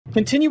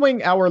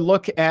Continuing our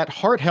look at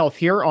heart health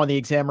here on the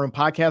Exam Room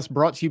Podcast,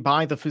 brought to you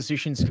by the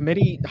Physicians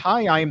Committee.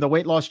 Hi, I am the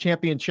weight loss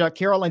champion, Chuck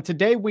Carroll, and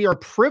today we are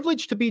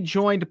privileged to be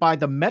joined by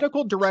the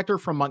medical director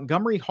from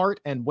Montgomery Heart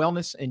and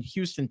Wellness in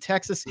Houston,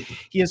 Texas.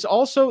 He is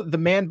also the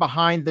man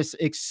behind this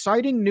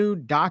exciting new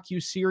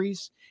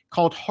docuseries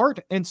called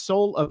Heart and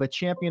Soul of a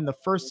Champion. The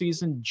first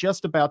season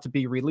just about to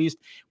be released.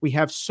 We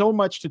have so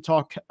much to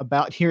talk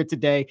about here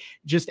today.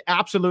 Just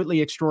absolutely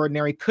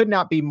extraordinary. Could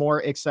not be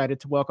more excited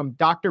to welcome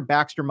Dr.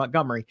 Baxter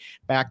Montgomery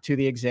back to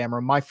the Exam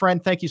Room. My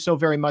friend, thank you so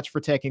very much for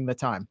taking the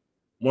time.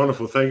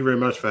 Wonderful. Thank you very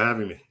much for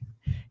having me.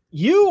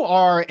 You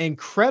are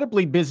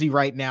incredibly busy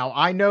right now.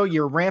 I know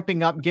you're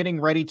ramping up, getting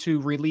ready to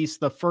release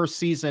the first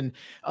season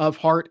of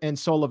Heart and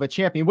Soul of a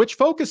Champion, which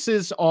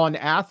focuses on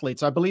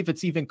athletes. I believe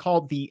it's even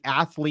called the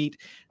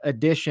Athlete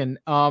Edition.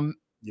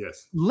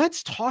 Yes.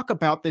 Let's talk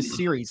about this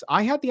series.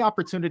 I had the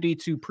opportunity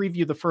to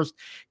preview the first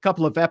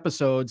couple of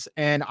episodes,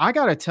 and I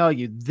got to tell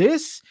you,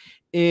 this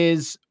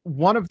is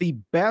one of the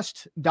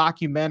best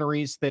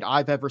documentaries that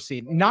I've ever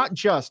seen. Not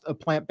just a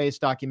plant-based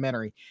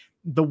documentary.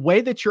 The way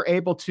that you're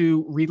able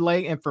to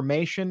relay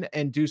information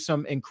and do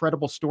some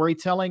incredible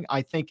storytelling,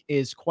 I think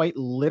is quite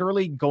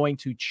literally going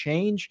to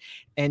change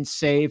and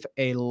save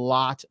a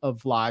lot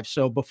of lives.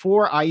 So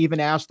before I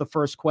even ask the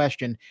first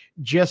question,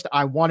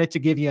 I wanted to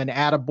give you an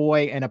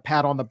attaboy and a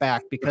pat on the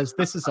back because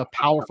this is a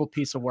powerful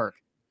piece of work.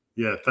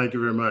 Yeah, thank you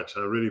very much.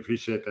 I really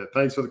appreciate that.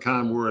 Thanks for the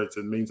kind words.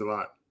 It means a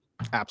lot.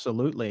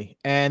 Absolutely.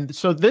 And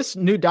so this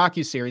new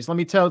docuseries, let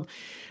me tell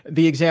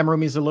the exam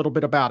roomies a little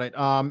bit about it.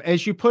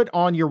 As you put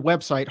on your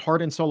website,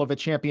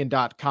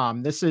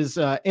 heartandsoulofachampion.com, this is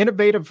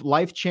innovative,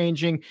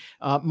 life-changing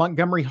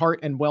Montgomery Heart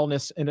and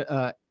Wellness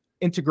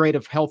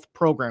integrative health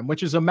program,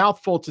 which is a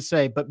mouthful to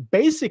say, but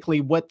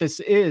basically what this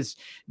is,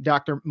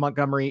 Dr.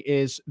 Montgomery,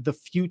 is the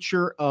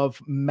future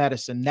of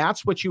medicine.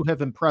 That's what you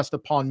have impressed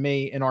upon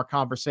me in our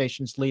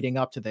conversations leading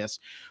up to this.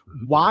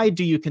 Why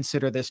do you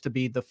consider this to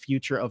be the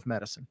future of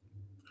medicine?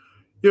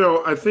 You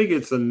know, I think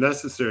it's a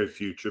necessary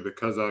future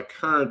because our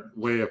current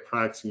way of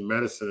practicing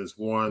medicine is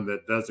one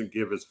that doesn't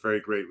give us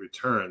very great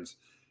returns.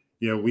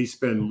 You know, we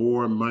spend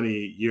more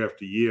money year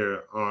after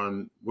year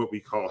on what we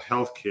call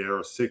healthcare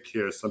or sick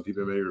care, as some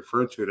people may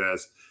refer to it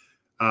as.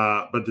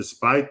 But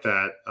despite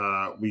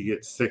that, we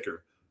get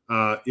sicker.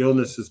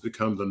 Illness has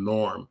become the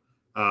norm.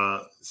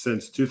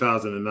 Since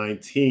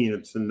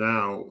 2019 to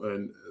now,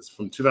 and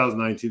from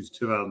 2019 to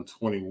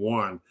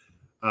 2021,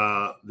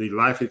 the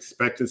life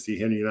expectancy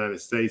here in the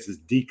United States has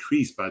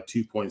decreased by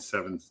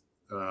 2.7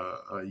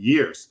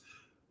 years.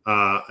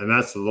 And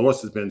that's the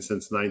lowest it's been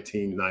since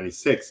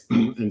 1996.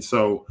 And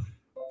so,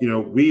 you know,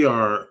 we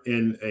are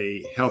in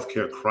a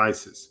healthcare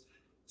crisis.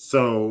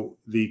 So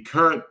the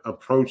current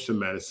approach to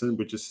medicine,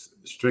 which is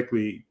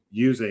strictly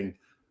using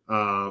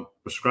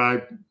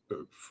prescription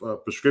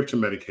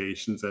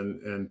medications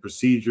and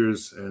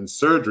procedures and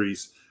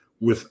surgeries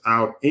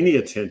without any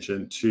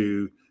attention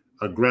to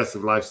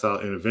aggressive lifestyle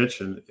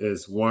intervention,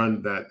 is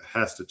one that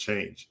has to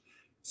change.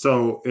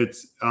 So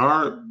it's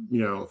our,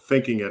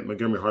 thinking at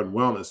Montgomery Heart and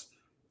Wellness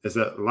is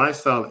that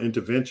lifestyle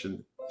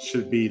intervention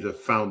should be the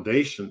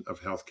foundation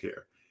of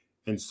healthcare.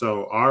 And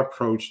so our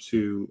approach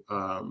to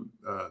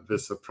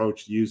this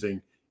approach using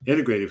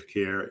integrative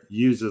care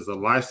uses a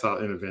lifestyle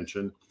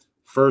intervention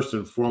first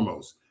and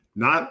foremost,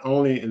 not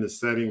only in the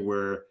setting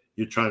where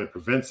you're trying to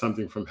prevent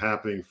something from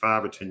happening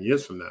 5 or 10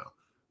 years from now,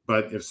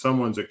 but if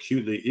someone's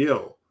acutely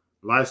ill,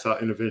 lifestyle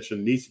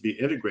intervention needs to be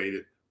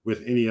integrated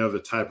with any other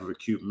type of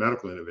acute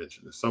medical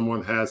intervention. If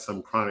someone has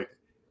some chronic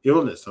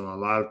illness on a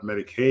lot of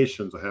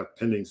medications or have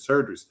pending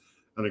surgeries,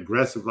 an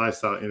aggressive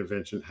lifestyle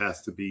intervention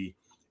has to be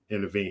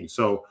intervened.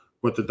 So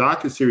what the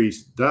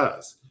docuseries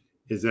does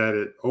is that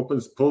it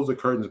pulls the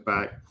curtains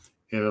back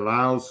and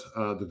allows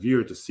the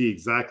viewer to see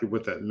exactly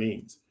what that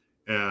means.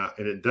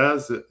 And it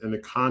does it in the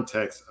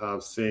context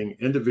of seeing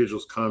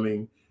individuals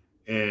coming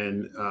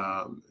and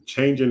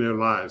changing their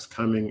lives,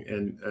 coming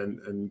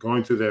and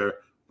going through their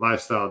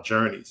lifestyle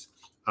journeys.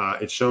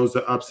 It shows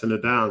the ups and the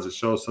downs. It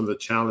shows some of the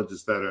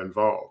challenges that are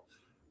involved.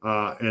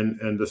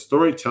 And the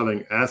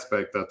storytelling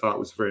aspect I thought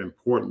was very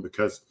important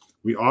because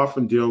we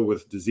often deal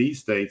with disease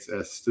states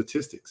as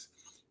statistics,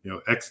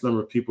 X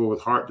number of people with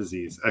heart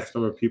disease, X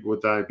number of people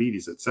with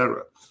diabetes, et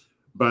cetera.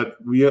 But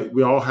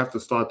we all have to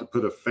start to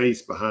put a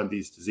face behind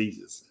these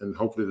diseases. And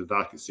hopefully the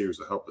docuseries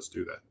will help us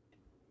do that.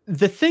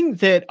 The thing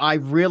that I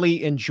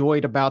really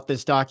enjoyed about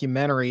this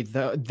documentary,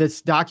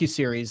 this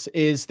docuseries,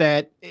 is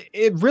that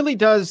it really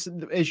does,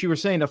 as you were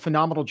saying, a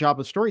phenomenal job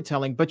of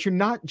storytelling, but you're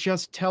not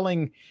just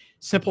telling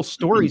simple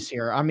stories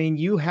here. I mean,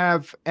 you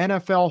have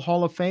NFL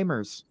Hall of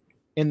Famers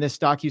in this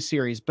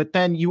docuseries, but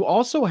then you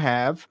also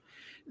have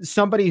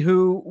somebody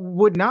who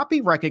would not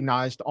be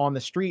recognized on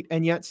the street,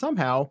 and yet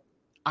somehow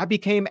I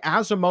became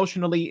as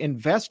emotionally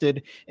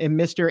invested in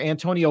Mr.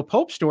 Antonio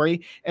Pope's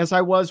story as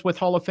I was with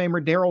Hall of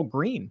Famer Darrell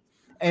Green.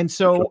 And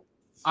so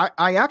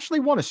I actually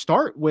want to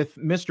start with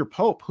Mr.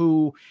 Pope,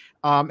 who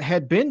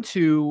had been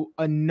to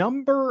a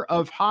number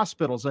of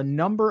hospitals, a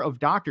number of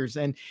doctors,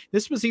 and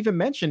this was even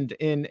mentioned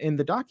in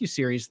the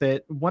docuseries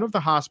that one of the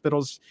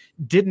hospitals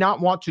did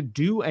not want to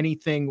do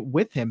anything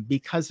with him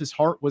because his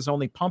heart was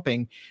only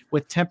pumping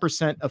with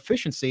 10%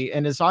 efficiency.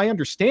 And as I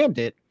understand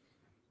it,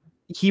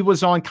 he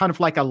was on kind of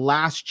like a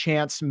last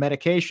chance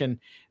medication,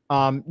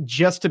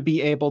 just to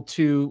be able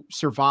to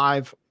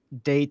survive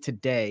day to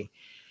day.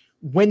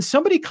 When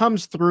somebody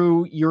comes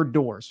through your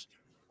doors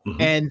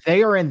and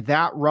they are in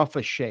that rough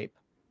a shape,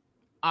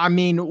 I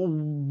mean,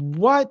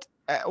 what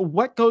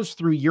goes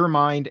through your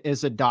mind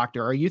as a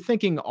doctor? Are you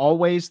thinking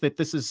always that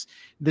this is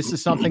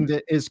something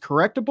that is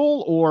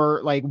correctable,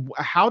 or like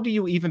how do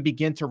you even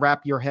begin to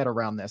wrap your head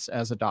around this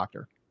as a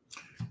doctor?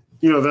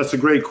 You know, that's a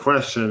great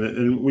question.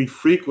 And we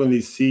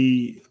frequently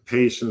see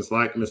patients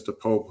like Mr.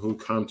 Pope who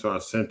come to our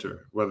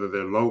center, whether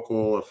they're local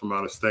or from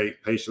out of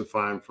state, patients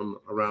flying from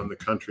around the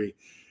country.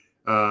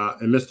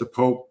 And Mr.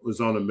 Pope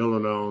was on a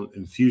millinone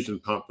infusion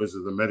pump, which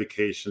is a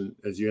medication,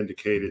 as you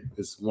indicated,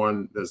 is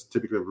one that's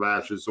typically of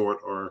last resort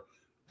or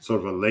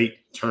sort of a late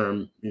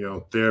term,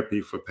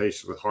 therapy for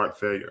patients with heart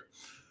failure.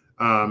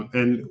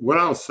 And what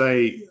I'll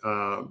say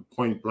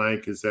point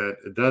blank is that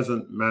it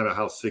doesn't matter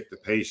how sick the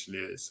patient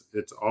is.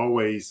 It's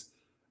always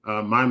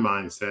my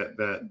mindset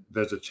that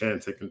there's a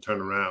chance it can turn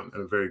around,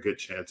 and a very good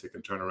chance it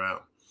can turn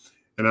around.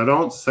 And I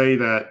don't say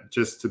that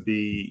just to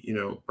be,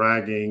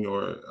 bragging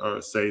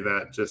or say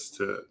that just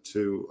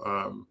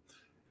to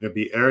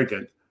be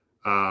arrogant.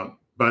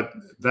 But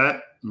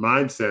that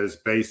mindset is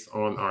based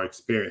on our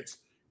experience.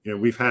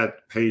 We've had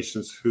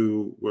patients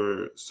who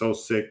were so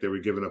sick they were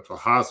given up for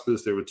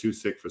hospice. They were too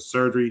sick for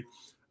surgery.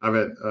 I've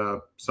had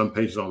some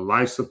patients on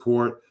life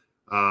support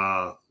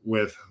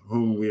with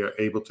whom we are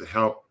able to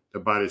help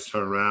their bodies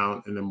turn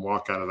around and then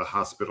walk out of the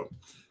hospital.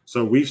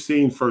 So we've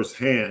seen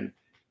firsthand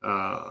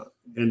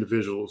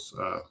individuals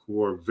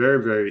who are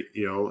very, very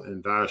ill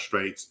in dire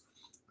straits,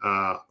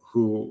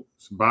 whose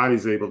body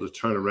is able to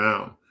turn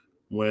around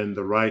when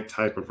the right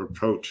type of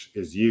approach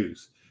is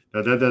used.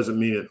 Now, that doesn't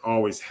mean it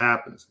always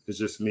happens. It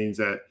just means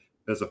that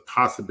there's a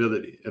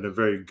possibility, and a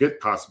very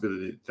good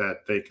possibility,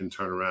 that they can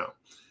turn around.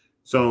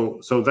 So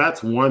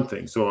that's one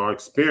thing. So our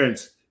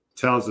experience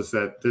tells us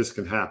that this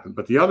can happen.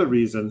 But the other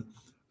reason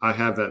I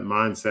have that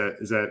mindset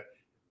is that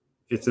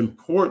it's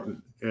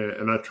important,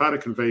 and I try to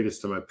convey this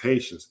to my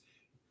patients,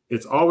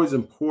 it's always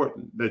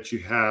important that you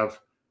have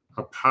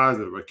a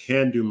positive, a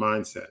can-do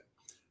mindset,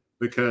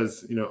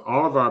 because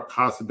all of our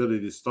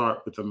possibilities start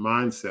with the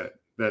mindset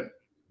that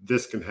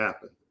this can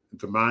happen,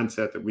 the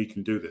mindset that we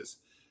can do this.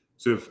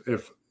 So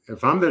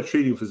if I'm their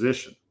treating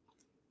physician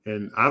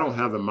and I don't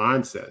have the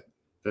mindset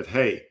that,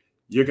 hey,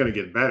 you're going to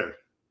get better,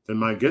 then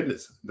my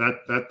goodness,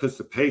 that puts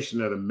the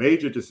patient at a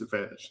major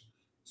disadvantage.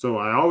 So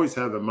I always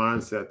have the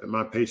mindset that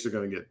my patients are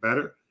going to get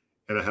better,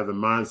 and I have the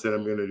mindset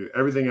I'm going to do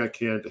everything I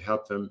can to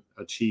help them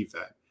achieve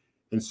that.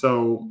 And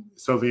so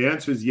the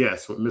answer is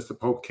yes. When Mr.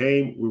 Pope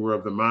came, we were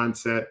of the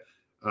mindset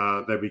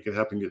that we could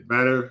help him get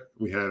better.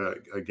 We had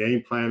a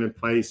game plan in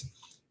place,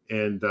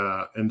 and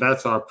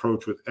that's our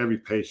approach with every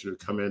patient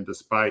who come in,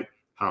 despite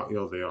how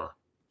ill they are.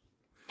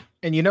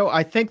 And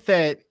I think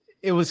that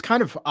it was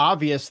kind of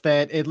obvious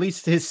that at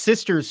least his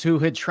sisters who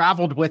had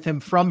traveled with him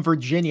from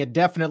Virginia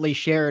definitely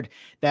shared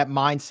that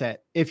mindset.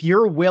 If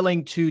you're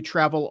willing to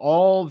travel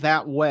all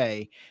that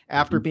way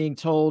after being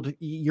told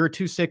you're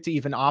too sick to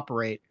even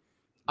operate,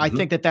 I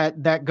think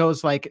that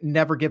goes like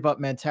never give up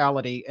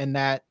mentality. And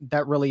that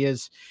really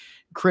is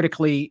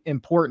critically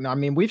important. I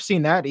mean, we've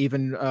seen that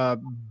even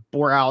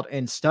bore out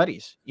in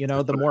studies.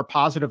 The more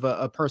positive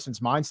a person's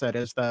mindset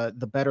is,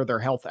 the better their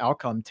health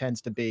outcome tends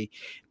to be.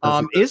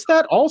 Is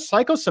that all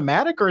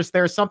psychosomatic, or is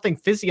there something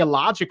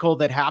physiological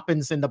that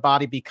happens in the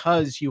body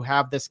because you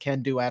have this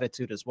can-do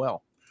attitude as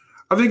well?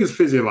 I think it's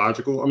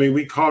physiological. I mean,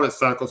 we call it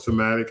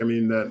psychosomatic. I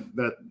mean,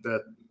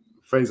 that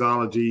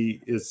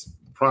phraseology is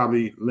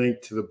probably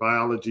linked to the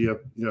biology of,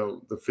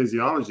 the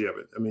physiology of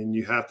it. I mean,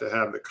 you have to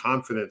have the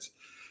confidence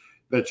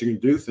that you can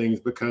do things,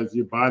 because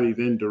your body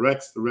then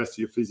directs the rest of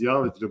your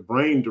physiology. The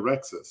brain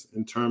directs us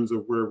in terms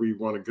of where we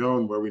want to go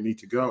and where we need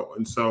to go.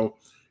 And so,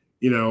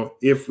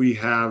 if we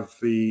have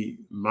the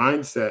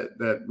mindset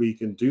that we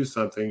can do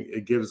something,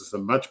 it gives us a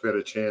much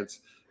better chance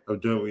of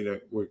doing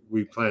what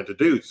we plan to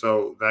do.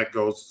 So that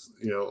goes,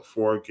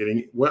 for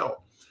getting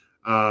well.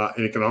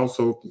 And it can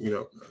also,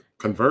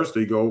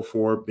 conversely go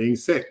for being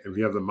sick. If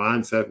you have the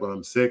mindset, well,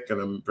 I'm sick and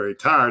I'm very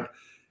tired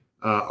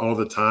all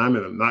the time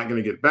and I'm not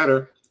going to get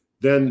better,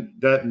 then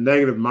that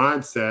negative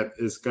mindset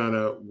is going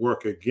to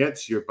work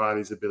against your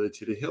body's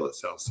ability to heal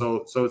itself.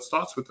 So it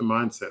starts with the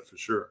mindset for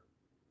sure.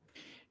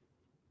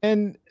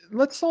 And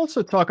let's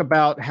also talk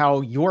about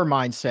how your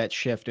mindset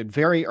shifted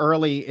very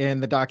early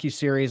in the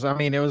docuseries. I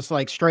mean, it was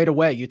like straight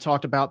away, you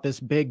talked about this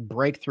big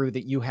breakthrough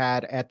that you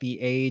had at the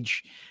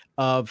age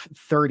of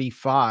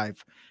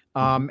 35.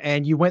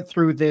 And you went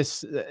through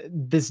this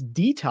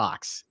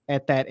detox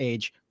at that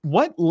age.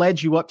 What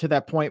led you up to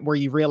that point where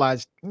you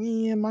realized,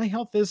 my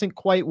health isn't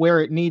quite where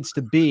it needs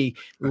to be.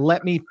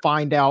 Let me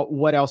find out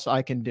what else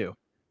I can do?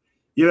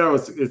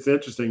 It's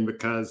interesting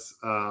because,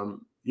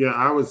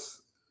 I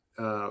was,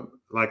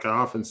 like I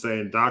often say,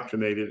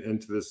 indoctrinated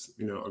into this,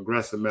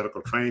 aggressive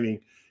medical training.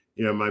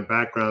 My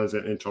background is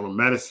in internal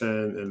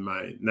medicine, and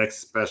my next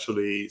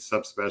specialty,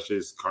 subspecialty,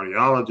 is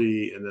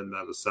cardiology, and then I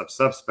have a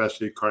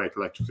subspecialty, cardiac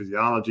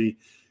electrophysiology.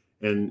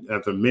 And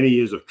after many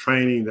years of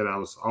training, that I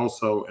was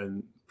also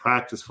in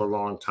practice for a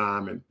long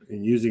time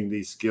and using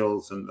these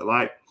skills and the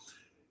like.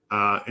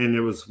 And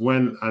it was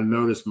when I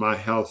noticed my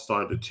health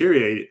started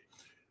deteriorating.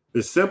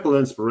 The simple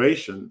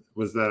inspiration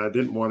was that I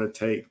didn't want to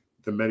take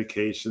the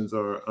medications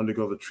or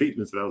undergo the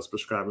treatments that I was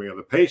prescribing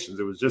other patients.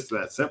 It was just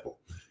that simple.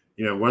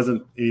 It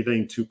wasn't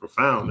anything too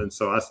profound. And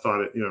so I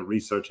started,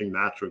 researching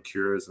natural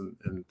cures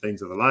and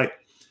things of the like.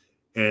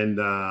 And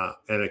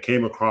I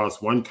came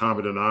across one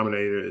common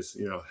denominator is,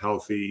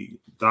 healthy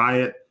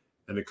diet.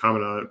 And the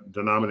common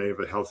denominator of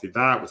a healthy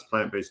diet was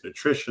plant-based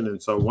nutrition.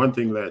 And so one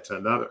thing led to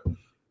another.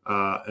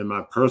 And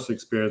my personal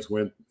experience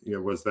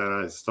was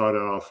that I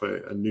started off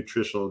a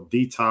nutritional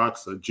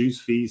detox, a juice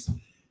feast,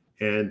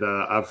 and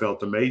I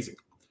felt amazing.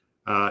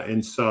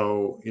 And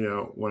so,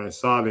 when I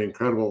saw the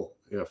incredible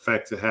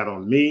effects it had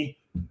on me,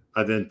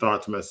 I then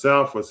thought to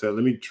myself, I said,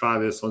 let me try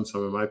this on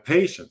some of my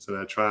patients. And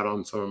I tried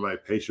on some of my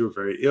patients who were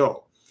very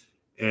ill.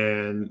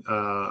 And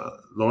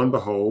lo and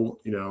behold,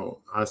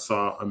 I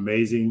saw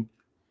amazing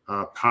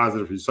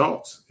positive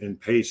results in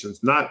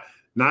patients, not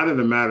in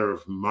a matter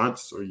of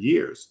months or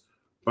years,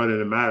 but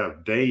in a matter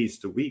of days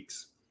to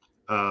weeks.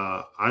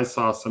 I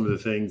saw some of the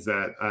things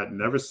that I'd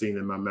never seen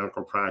in my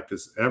medical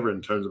practice ever,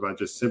 in terms of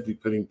just simply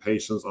putting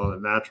patients on a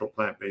natural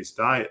plant-based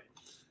diet.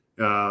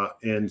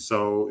 And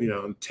so,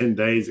 in 10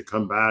 days to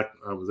come back,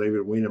 I was able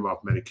to wean them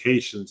off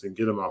medications and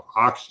get them off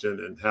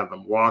oxygen and have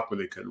them walk when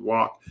they couldn't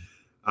walk.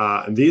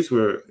 And these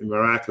were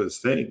miraculous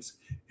things.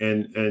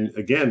 And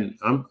again,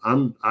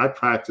 I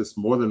practiced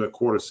more than a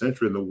quarter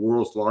century in the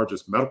world's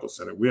largest medical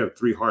center. We have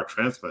 3 heart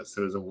transplant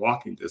centers in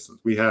walking distance.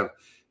 We have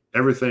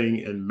everything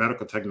in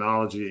medical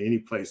technology any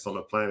place on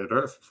the planet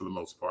Earth for the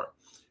most part.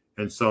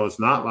 And so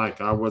it's not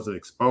like I wasn't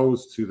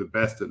exposed to the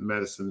best that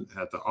medicine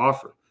had to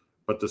offer.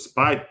 But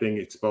despite being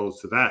exposed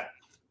to that,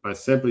 by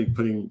simply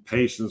putting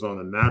patients on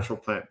a natural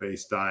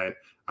plant-based diet,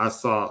 I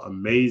saw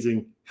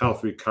amazing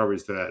health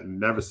recoveries that I had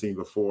never seen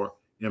before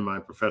in my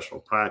professional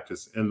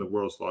practice in the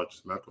world's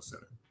largest medical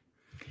center.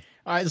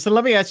 All right, so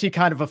let me ask you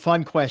kind of a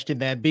fun question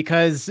then,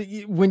 because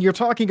when you're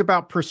talking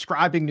about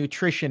prescribing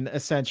nutrition,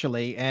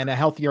 essentially, and a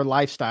healthier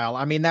lifestyle,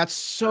 I mean, that's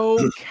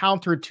so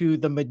counter to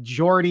the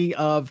majority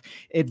of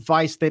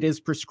advice that is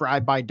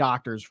prescribed by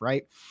doctors,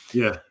 right?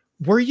 Yeah.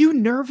 Were you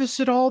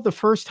nervous at all the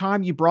first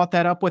time you brought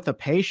that up with a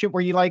patient?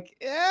 Were you like,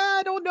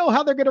 I don't know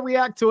how they're going to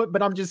react to it,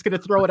 but I'm just going to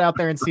throw it out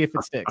there and see if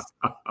it sticks?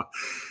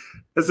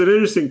 It's an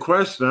interesting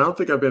question. I don't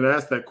think I've been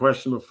asked that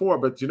question before,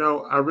 but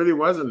I really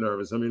wasn't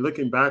nervous. I mean,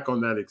 looking back on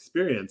that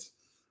experience,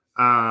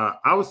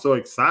 I was so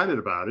excited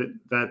about it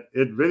that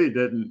it really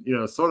didn't,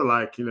 sort of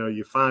like,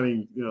 you're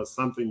finding,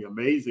 something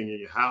amazing in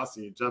your house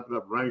and you're jumping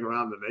up, running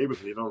around the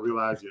neighborhood. You don't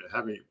realize you're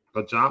having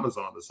pajamas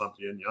on or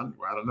something in your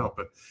underwear. I don't know.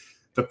 But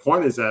the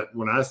point is that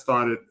when I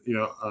started,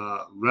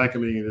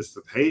 recommending this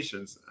to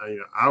patients,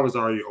 I was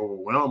already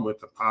overwhelmed with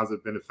the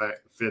positive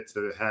benefits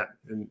that it had,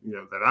 and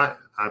that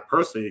I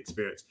personally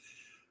experienced.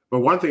 But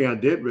one thing I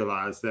did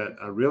realize that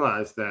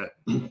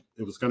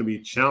it was going to be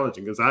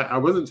challenging, because I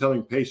wasn't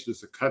telling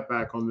patients to cut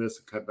back on this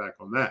and cut back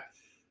on that.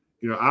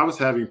 I was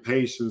having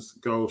patients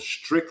go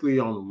strictly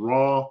on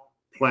raw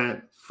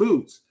plant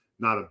foods,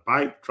 not a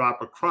bite,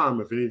 drop, or crumb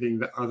of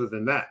anything other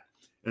than that.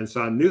 And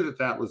so I knew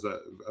that was a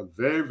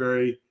very,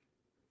 very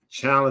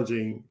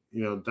challenging,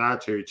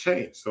 dietary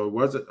change. So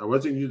I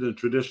wasn't using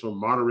traditional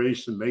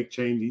moderation, make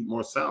change, eat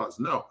more salads.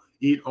 No,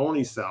 eat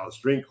only salads,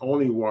 drink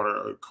only water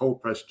or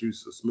cold pressed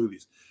juice or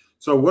smoothies.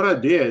 So what I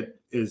did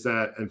is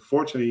that,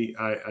 unfortunately,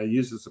 I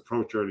used this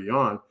approach early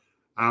on.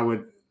 I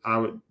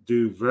would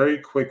do very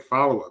quick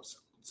follow-ups.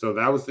 So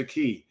that was the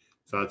key.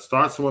 So I'd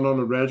start someone on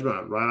the regimen.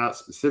 I'd write out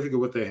specifically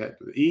what they had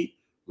to eat,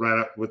 write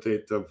out what they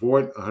had to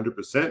avoid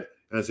 100%. And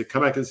I said,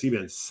 come back and see me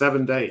in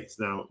 7 days.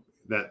 Now,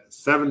 that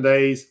 7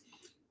 days,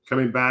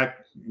 coming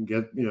back,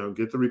 get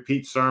the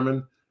repeat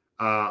sermon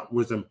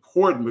was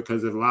important,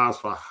 because it allows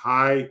for a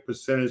high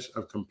percentage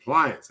of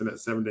compliance in that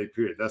 7-day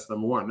period. That's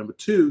number one. Number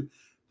two,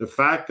 the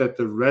fact that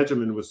the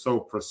regimen was so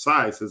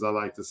precise, as I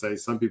like to say,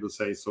 some people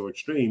say so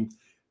extreme,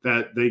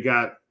 that they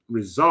got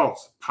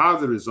results,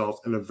 positive results,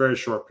 in a very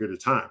short period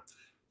of time.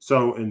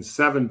 So in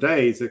 7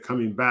 days, they're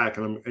coming back,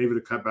 and I'm able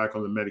to cut back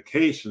on the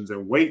medications,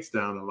 and weight's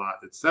down a lot,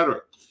 et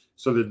cetera.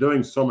 So they're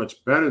doing so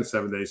much better in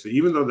 7 days. So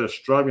even though they're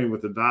struggling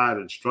with the diet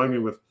and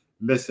struggling with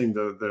missing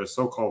their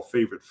so-called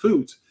favorite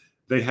foods,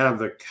 they have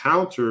the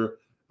counter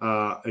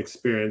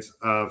experience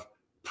of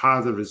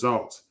positive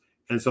results.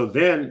 And so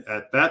then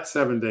at that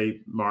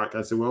 7-day mark,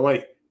 I said, well,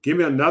 wait, give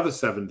me another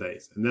 7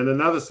 days, and then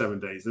another 7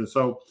 days. And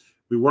so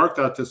we worked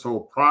out this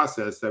whole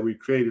process that we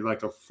created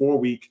like a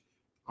 4-week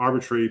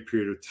arbitrary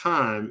period of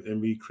time,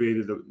 and we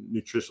created a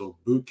nutritional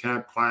boot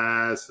camp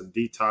class and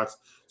detox.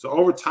 So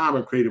over time,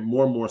 I created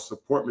more and more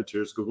support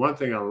materials, because one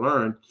thing I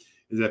learned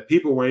is that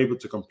people were able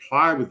to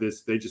comply with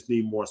this. They just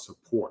need more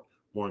support,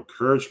 more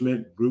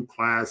encouragement, group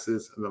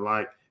classes, and the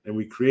like. And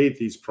we create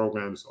these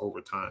programs over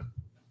time.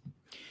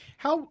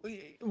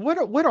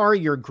 What are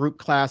your group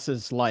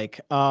classes like?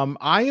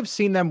 I have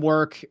seen them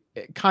work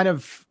kind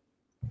of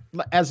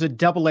as a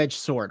double-edged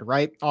sword,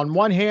 right? On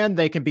one hand,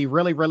 they can be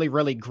really, really,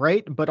 really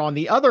great, but on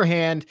the other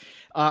hand,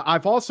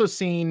 I've also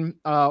seen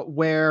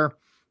where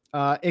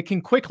it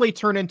can quickly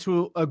turn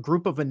into a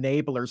group of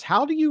enablers.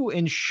 How do you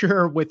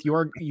ensure with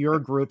your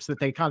groups that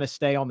they kind of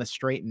stay on the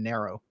straight and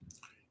narrow?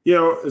 You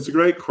know, it's a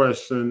great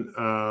question.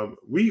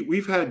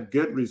 We've had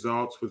good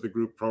results with the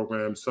group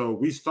program. So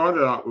we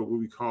started out with what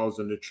we call as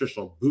a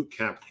nutritional boot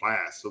camp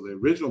class. So the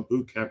original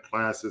boot camp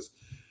classes,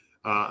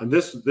 and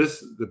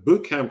the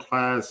boot camp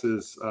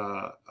classes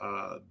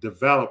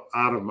developed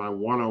out of my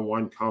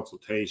one-on-one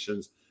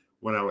consultations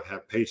when I would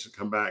have patients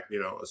come back. You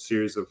know, a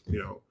series of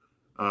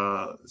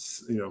 4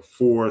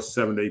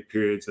 7-day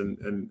periods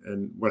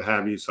and what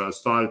have you. So I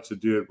started to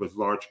do it with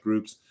large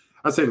groups.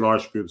 I say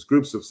large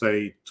groups of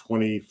say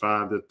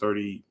 25 to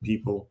 30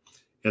 people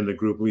in the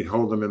group. We'd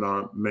hold them in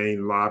our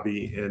main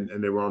lobby, and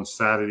they were on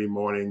Saturday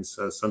mornings,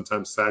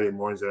 sometimes Saturday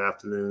mornings and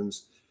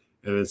afternoons,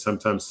 and then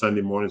sometimes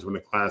Sunday mornings when the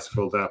class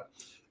filled up.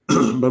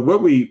 But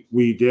what we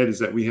did is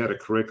that we had a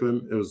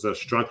curriculum. It was a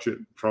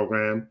structured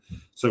program.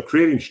 So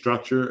creating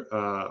structure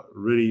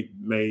really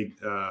made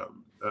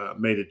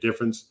a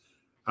difference.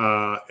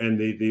 And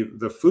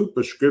the food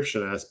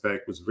prescription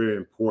aspect was very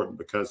important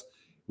because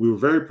we were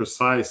very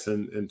precise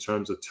in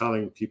terms of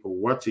telling people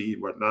what to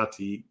eat, what not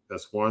to eat.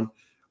 That's one.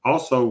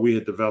 Also, we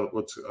had developed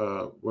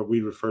what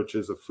we refer to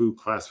as a food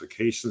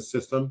classification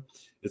system.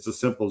 It's a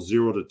simple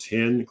 0 to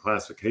 10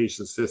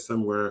 classification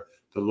system where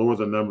the lower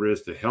the number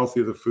is, the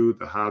healthier the food,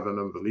 the higher the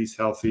number, the least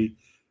healthy.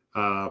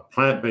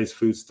 Plant-based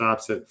food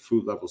stops at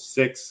food level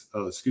 6,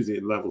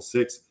 level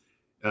 6.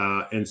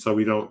 And so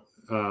we don't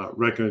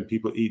recommend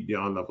people eat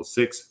beyond level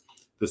 6.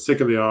 The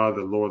sicker they are,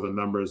 the lower the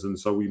numbers. And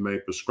so we may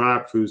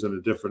prescribe foods in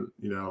a different,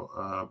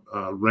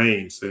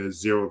 range, say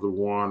 0 to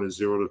 1 or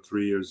 0 to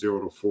 3 or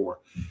 0 to 4.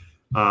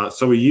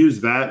 So we use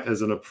that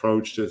as an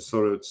approach to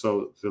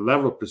so the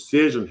level of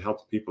precision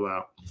helps people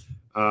out.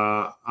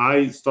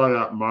 I started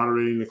out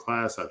moderating the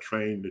class. I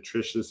trained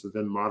nutritionists to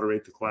then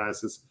moderate the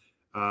classes.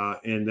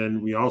 And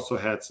then we also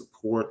had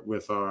support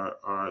with our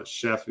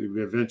chef. We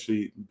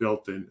eventually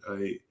built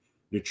a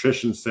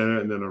nutrition center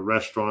and then a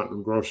restaurant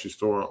and grocery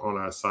store on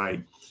our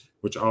site,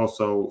 which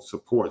also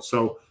supports.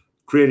 So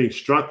creating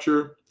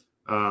structure,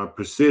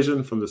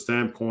 precision from the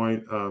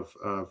standpoint of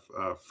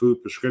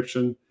food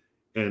prescription,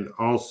 and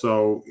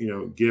also,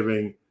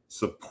 giving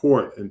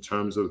support in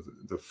terms of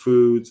the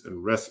foods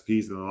and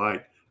recipes and the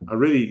like,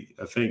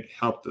 I think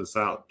helped us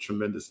out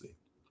tremendously.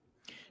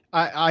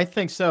 I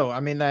think so. I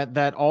mean,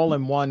 that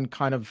all-in-one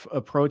kind of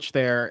approach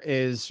there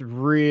is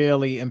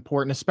really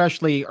important,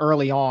 especially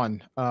early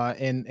on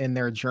in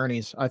their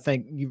journeys. I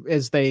think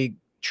as they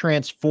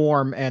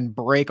transform and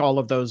break all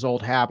of those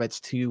old habits,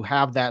 to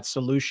have that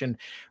solution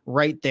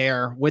right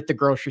there with the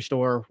grocery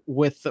store,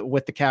 with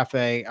the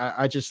cafe,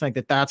 I just think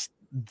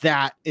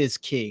that is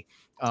key.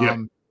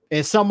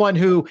 As someone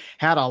who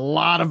had a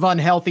lot of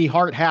unhealthy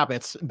heart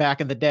habits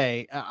back in the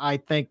day, I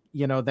think,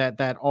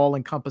 that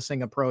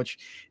all-encompassing approach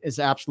is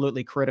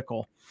absolutely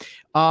critical.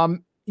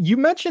 You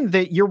mentioned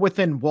that you're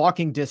within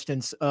walking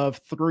distance of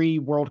 3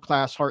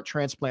 world-class heart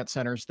transplant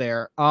centers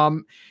there.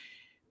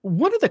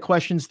 One of the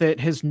questions that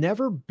has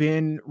never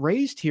been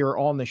raised here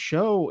on the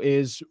show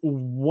is,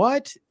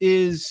 what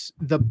is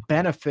the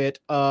benefit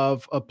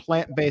of a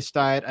plant-based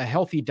diet, a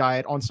healthy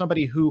diet, on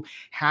somebody who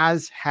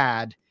has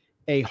had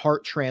a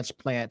heart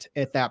transplant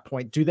at that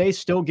point? Do they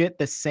still get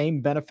the same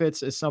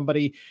benefits as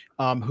somebody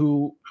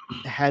who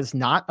has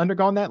not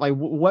undergone that? Like,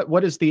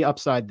 what is the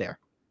upside there?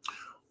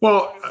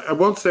 Well, I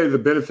won't say the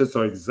benefits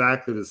are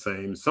exactly the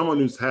same. Someone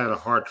who's had a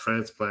heart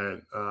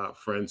transplant,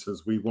 for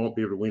instance, we won't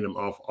be able to wean them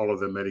off all of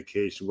their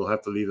medication. We'll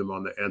have to leave them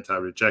on the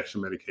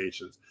anti-rejection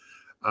medications.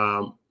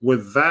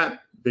 With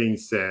that being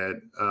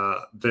said,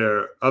 there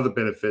are other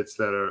benefits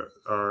that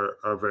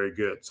are very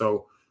good.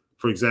 So,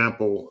 for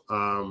example,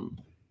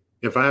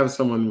 if I have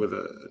someone with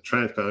a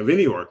transplant of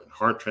any organ,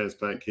 heart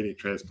transplant, kidney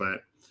transplant,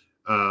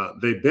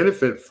 they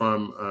benefit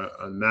from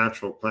a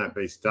natural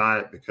plant-based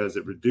diet because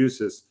it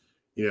reduces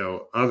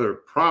other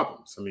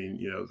problems. I mean,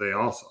 they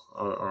also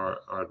are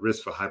at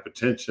risk for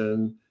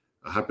hypertension,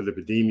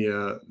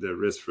 hyperlipidemia, the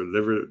risk for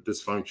liver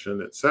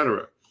dysfunction, et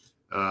cetera,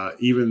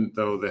 even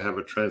though they have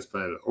a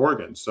transplanted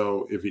organ.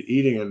 So if you're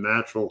eating a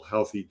natural,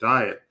 healthy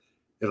diet,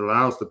 it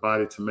allows the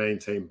body to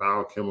maintain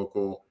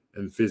biochemical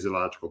and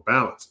physiological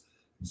balance.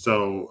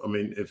 So, I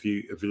mean, if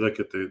you look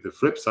at the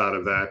flip side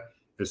of that,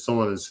 if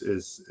someone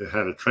has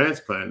had a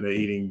transplant and they're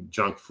eating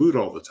junk food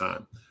all the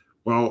time,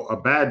 well, a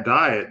bad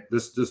diet,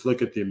 just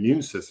look at the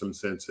immune system,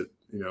 since it,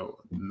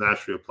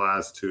 naturally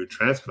applies to a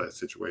transplant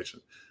situation.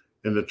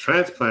 In the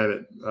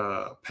transplanted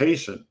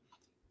patient,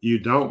 you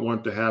don't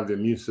want to have the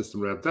immune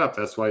system revved up.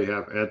 That's why you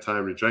have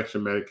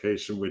anti-rejection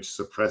medication, which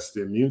suppress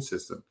the immune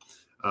system,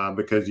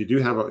 because you do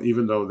have,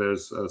 even though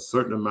there's a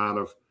certain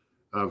amount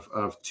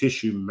of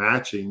tissue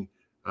matching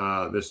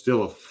there's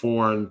still a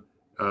foreign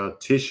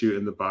tissue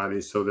in the body,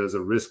 so there's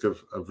a risk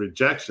of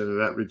rejection, and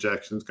that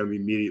rejection is going to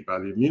be mediated by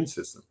the immune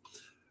system.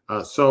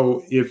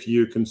 So if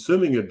you're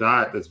consuming a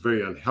diet that's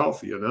very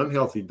unhealthy, an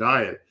unhealthy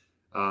diet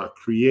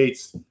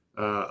creates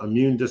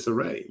immune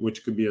disarray,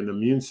 which could be an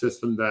immune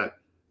system that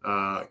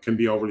can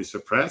be overly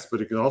suppressed,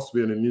 but it can also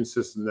be an immune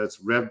system that's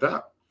revved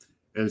up.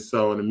 And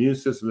so an immune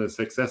system that's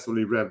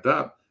excessively revved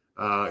up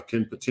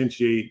can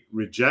potentiate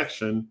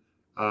rejection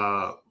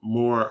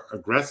more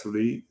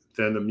aggressively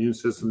than an immune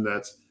system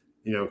that's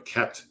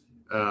kept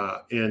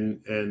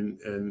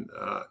in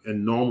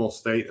normal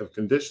state of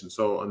condition.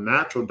 So a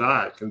natural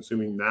diet,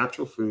 consuming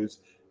natural foods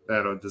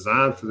that are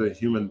designed for the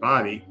human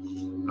body,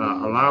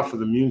 allow for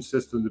the immune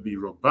system to be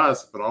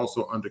robust, but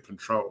also under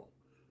control.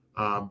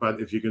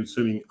 But if you're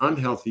consuming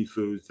unhealthy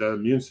foods, that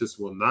immune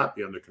system will not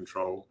be under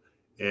control.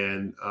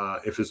 And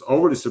if it's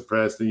overly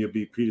suppressed, then you'll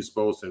be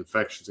predisposed to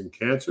infections and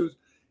cancers.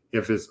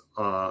 If it's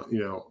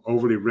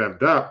overly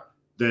revved up,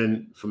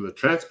 then from the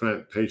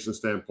transplant patient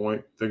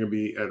standpoint, they're going to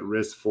be at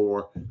risk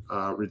for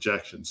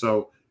rejection.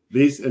 So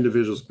these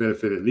individuals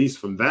benefit at least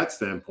from that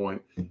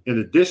standpoint, in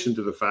addition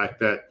to the fact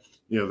that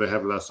they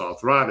have less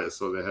arthritis,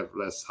 so they have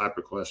less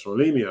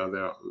hypercholesterolemia,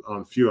 they're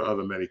on fewer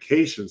other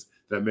medications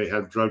that may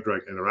have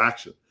drug-drug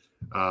interaction.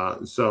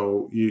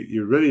 So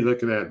you're really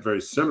looking at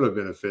very similar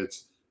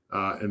benefits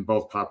in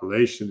both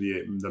populations.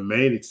 The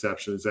main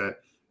exception is that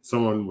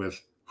someone with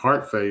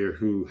heart failure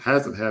who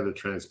hasn't had a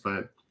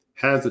transplant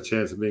has a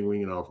chance of being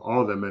weaned off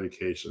all of their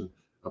medication.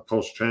 A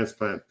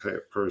post-transplant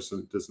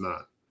person does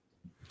not.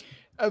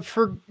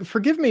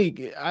 Forgive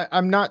me,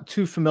 I'm not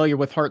too familiar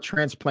with heart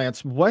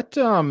transplants. What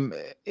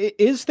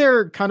is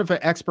there kind of an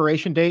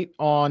expiration date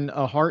on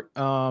a heart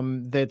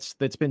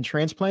that's been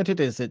transplanted?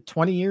 Is it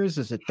 20 years?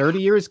 Is it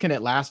 30 years? Can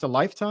it last a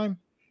lifetime?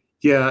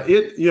 Yeah,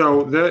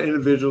 there are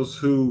individuals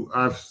who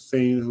I've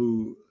seen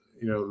who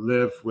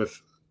live with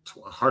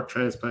a heart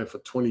transplant for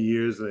 20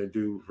 years and they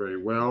do very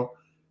well.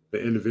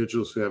 The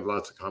individuals who have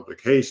lots of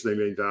complications, they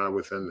may die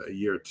within a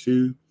year or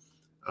two.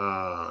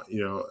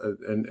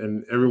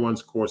 And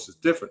everyone's course is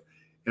different.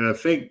 And I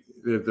think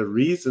the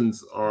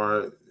reasons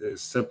are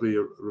simply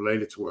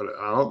related to what I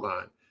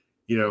outlined.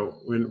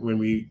 When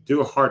we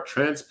do a heart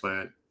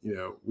transplant,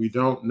 we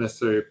don't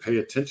necessarily pay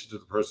attention to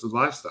the person's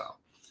lifestyle.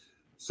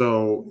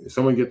 So if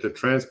someone gets the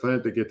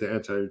transplant, they get the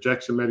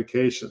anti-rejection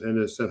medication and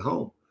they're sent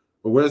home.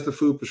 But where's the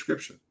food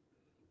prescription?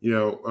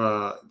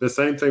 The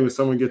same thing when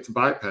someone gets a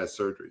bypass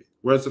surgery.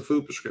 Where's the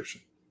food prescription?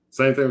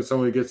 Same thing when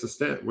someone gets a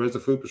stent. Where's the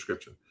food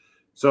prescription?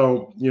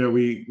 So,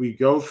 we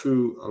go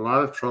through a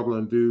lot of trouble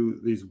and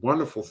do these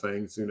wonderful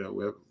things.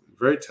 We have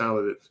very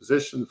talented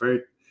physicians,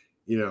 very,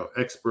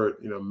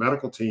 expert,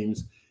 medical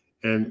teams,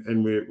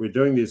 and we're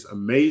doing these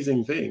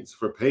amazing things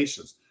for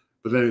patients.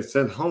 But then it's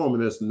sent home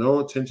and there's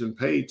no attention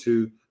paid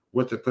to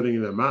what they're putting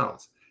in their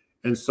mouths.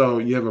 And so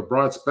you have a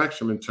broad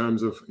spectrum in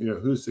terms of,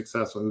 who's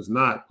successful, who's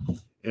not.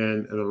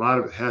 And a lot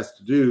of it has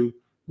to do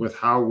with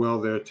how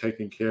well they're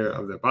taking care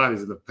of their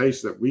bodies. And the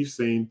patients that we've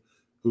seen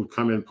who've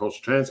come in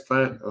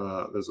post-transplant,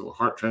 there's a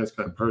heart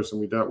transplant person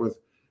we dealt with,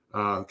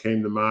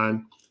 came to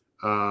mind,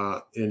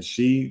 and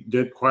she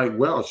did quite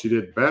well. She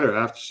did better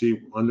after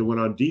she underwent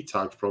our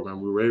detox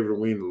program. We were able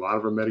to wean a lot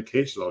of her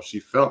medication off.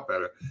 She felt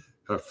better.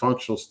 Her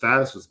functional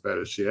status was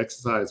better. She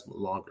exercised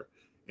longer.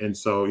 And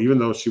so even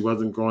though she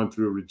wasn't going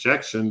through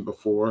rejection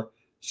before,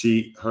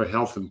 her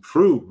health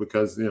improved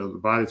because, the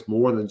body's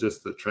more than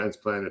just the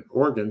transplanted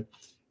organ.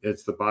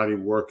 It's the body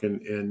working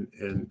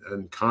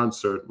in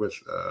concert with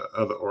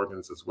other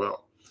organs as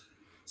well.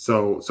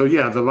 So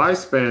yeah, the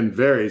lifespan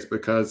varies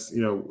because,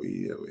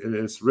 and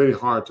it's really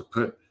hard to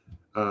put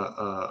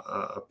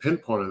a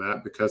pinpoint on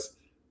that because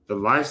the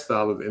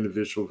lifestyle of the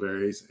individual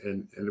varies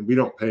and we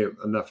don't pay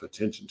enough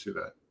attention to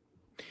that.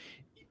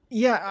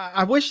 Yeah,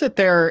 I wish that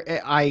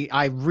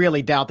I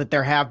really doubt that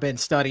there have been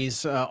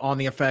studies on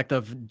the effect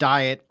of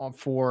diet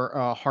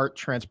for heart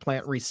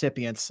transplant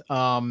recipients.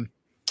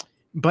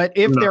 But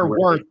if there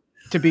were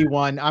to be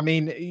one, I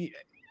mean,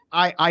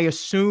 I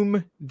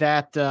assume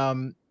that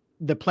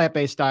the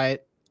plant-based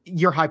diet,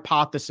 your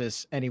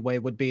hypothesis anyway,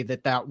 would be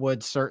that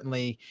would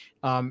certainly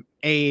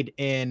aid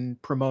in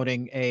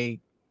promoting a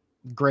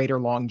greater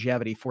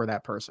longevity for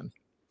that person.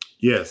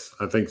 Yes,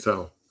 I think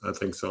so. I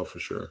think so for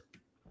sure.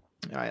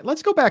 All right,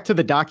 let's go back to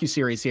the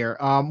docuseries here.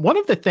 One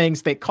of the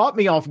things that caught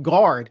me off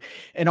guard,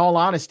 in all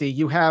honesty,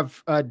 you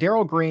have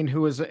Darrell Green,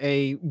 who is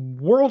a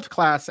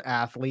world-class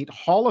athlete,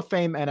 Hall of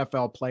Fame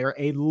NFL player,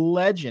 a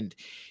legend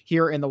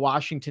here in the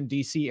Washington,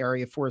 D.C.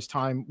 area for his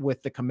time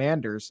with the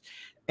Commanders.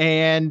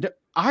 And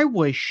I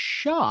was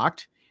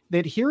shocked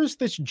that here's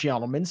this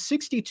gentleman,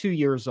 62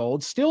 years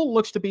old, still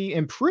looks to be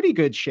in pretty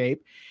good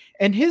shape,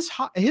 and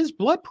his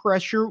blood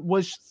pressure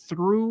was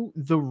through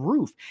the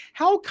roof.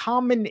 How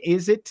common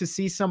is it to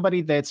see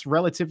somebody that's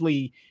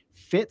relatively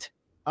fit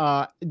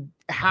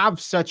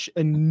have such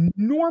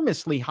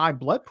enormously high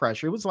blood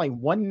pressure? It was like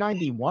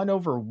 191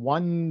 over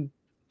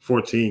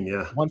 114. Yeah.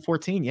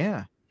 114.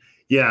 Yeah.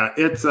 Yeah.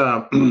 It's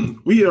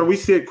we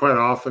see it quite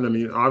often. I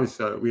mean,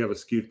 obviously we have a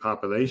skewed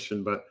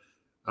population, but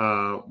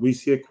we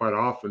see it quite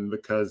often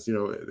because,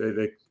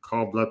 they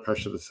call blood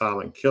pressure the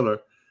silent killer.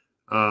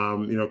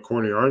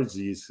 Coronary artery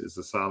disease is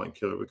a silent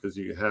killer because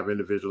you have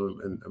individual,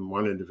 and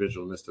one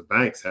individual, Mr.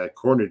 Banks, had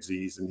coronary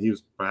disease, and he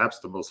was perhaps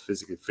the most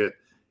physically fit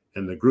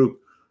in the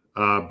group.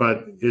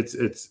 But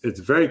it's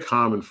very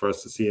common for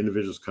us to see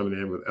individuals coming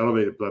in with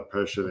elevated blood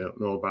pressure. They don't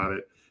know about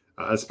it,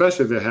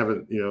 especially if they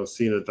haven't,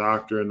 seen a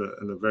doctor in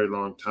a very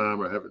long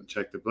time or haven't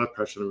checked their blood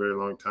pressure in a very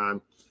long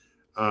time.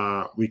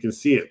 We can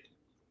see it.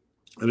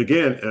 And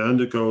again, it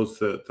undergoes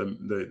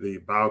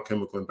the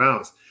biochemical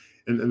imbalance.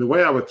 And the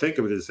way I would think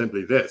of it is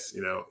simply this: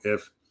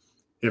 if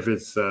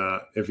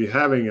you're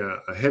having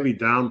a heavy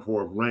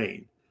downpour of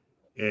rain,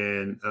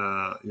 and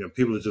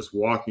people are just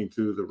walking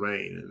through the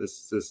rain, and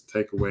let's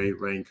take away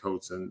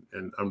raincoats and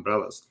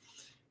umbrellas.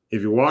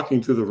 If you're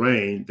walking through the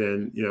rain,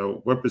 then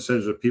what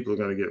percentage of people are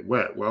going to get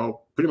wet?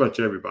 Well, pretty much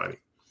everybody.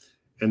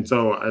 And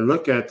so I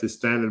look at the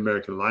standard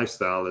American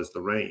lifestyle as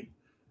the rain.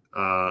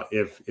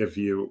 If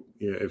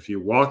you're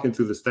walking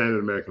through the standard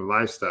American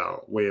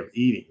lifestyle way of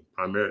eating,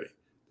 primarily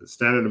the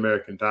standard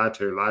American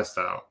dietary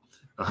lifestyle,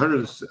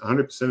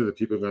 100% of the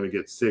people are going to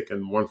get sick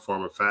in one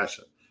form or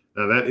fashion.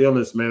 Now, that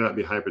illness may not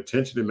be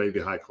hypertension, it may be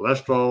high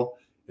cholesterol,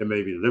 it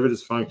may be liver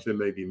dysfunction, it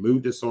may be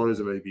mood disorders,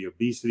 it may be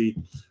obesity,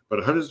 but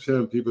 100%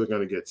 of people are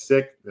going to get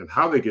sick, and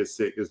how they get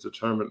sick is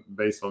determined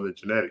based on the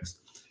genetics.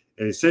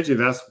 And essentially,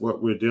 that's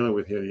what we're dealing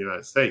with here in the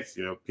United States.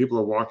 People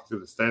are walking through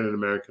the standard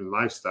American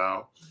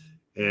lifestyle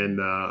and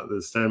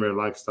the standard American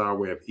lifestyle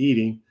way of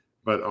eating,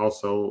 but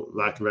also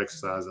lack of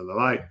exercise and the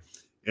like.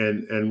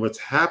 And what's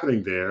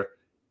happening there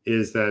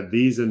is that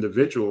these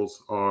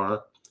individuals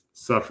are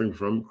suffering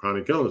from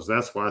chronic illness.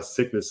 That's why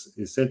sickness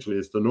essentially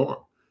is the norm.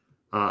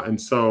 And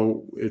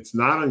so it's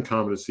not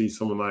uncommon to see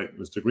someone like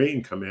Mr.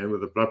 Green come in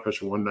with a blood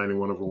pressure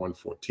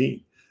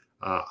 191/114.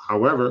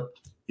 However,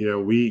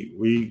 we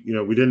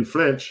didn't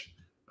flinch.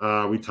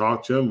 We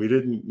talked to him. We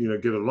didn't,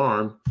 get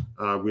alarmed.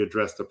 We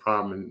addressed the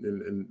problem,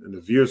 and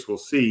the viewers will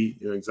see,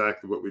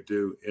 exactly what we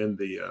do in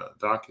the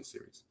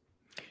docuseries.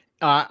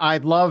 I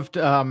loved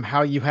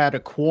how you had a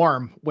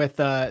quorum with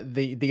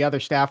the other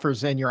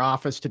staffers in your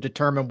office to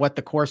determine what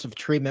the course of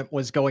treatment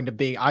was going to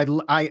be.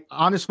 I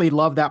honestly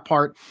love that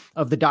part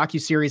of the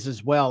docuseries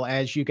as well,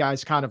 as you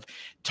guys kind of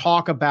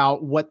talk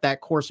about what that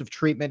course of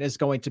treatment is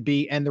going to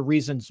be and the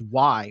reasons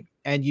why.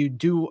 And you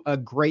do a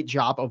great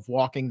job of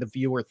walking the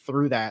viewer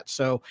through that.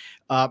 So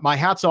my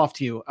hat's off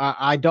to you.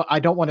 I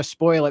don't want to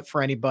spoil it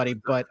for anybody,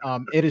 but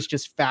it is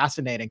just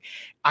fascinating.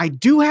 I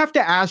do have to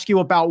ask you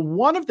about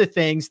one of the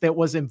things that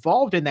was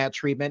involved in that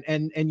treatment,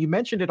 and you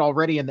mentioned it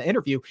already in the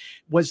interview,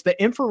 was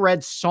the infrared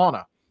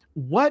sauna.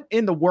 What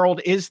in the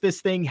world is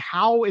this thing?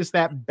 How is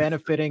that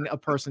benefiting a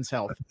person's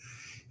health?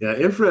 Yeah,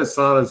 infrared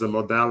sauna is a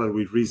modality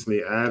we've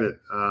recently added.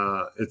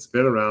 It's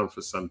been around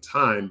for some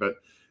time, but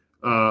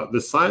the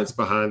science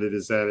behind it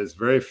is that it's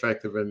very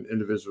effective in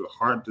individuals with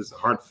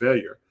heart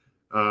failure.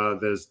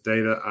 There's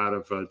data out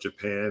of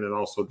Japan and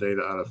also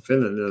data out of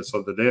Finland. And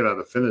so the data out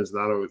of Finland is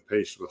not only with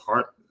patients with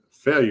heart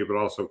failure, but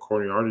also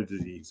coronary artery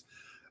disease.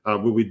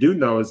 What we do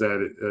know is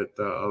that it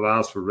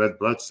allows for red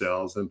blood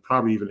cells and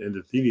probably even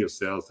endothelial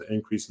cells to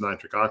increase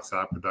nitric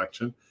oxide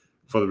production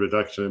for the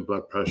reduction in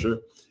blood pressure.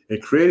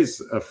 It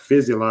creates a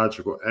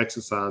physiological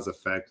exercise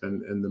effect,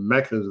 and the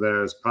mechanism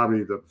there is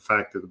probably the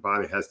fact that the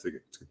body has to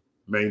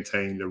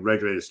maintain the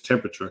regulator its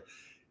temperature,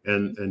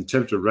 and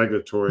temperature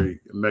regulatory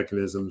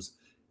mechanisms,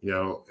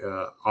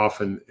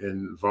 often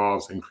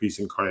involves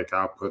increasing cardiac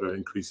output or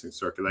increasing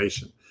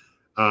circulation.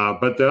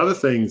 But the other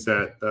things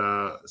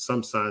that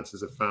some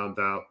scientists have found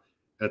out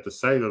at the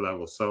cellular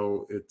level,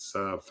 so it's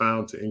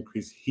found to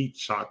increase heat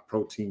shock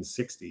protein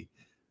 60,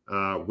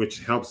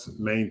 which helps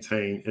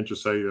maintain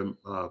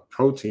intracellular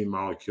protein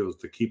molecules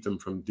to keep them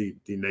from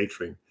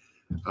denaturing.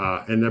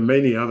 And there are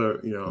many other,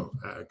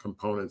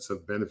 components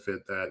of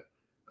benefit that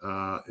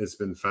it's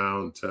been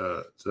found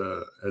to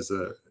as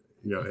a,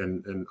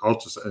 in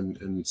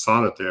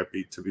sauna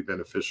therapy to be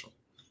beneficial.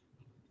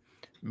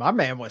 My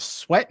man was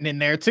sweating in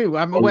there too.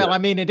 I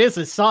mean, it is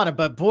a sauna,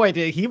 but boy,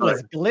 he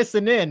was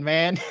glistening,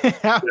 man.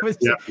 Yeah.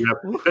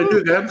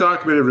 And they have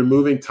documented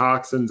removing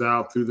toxins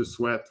out through the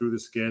sweat, through the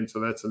skin. So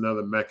that's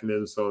another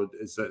mechanism. So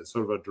it's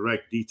sort of a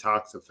direct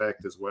detox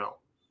effect as well.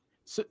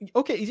 So,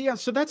 okay. Yeah.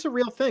 So that's a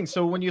real thing.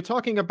 So when you're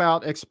talking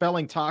about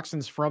expelling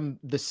toxins from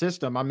the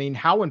system, I mean,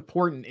 how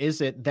important is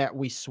it that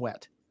we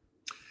sweat?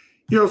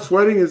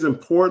 Sweating is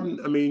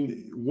important. I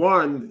mean,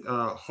 one,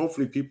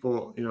 hopefully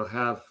people,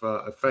 have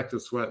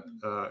effective sweat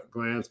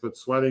glands, but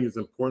sweating is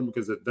important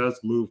because it does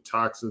move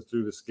toxins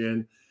through the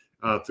skin,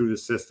 through the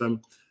system.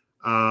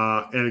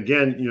 And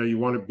again, you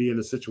want to be in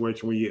a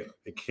situation where you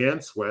can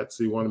sweat.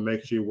 So you want to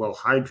make sure you're well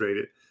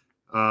hydrated.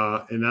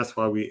 And that's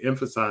why we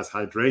emphasize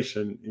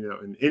hydration,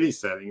 in any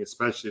setting,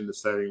 especially in the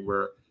setting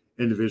where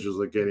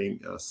individuals are getting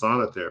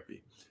sauna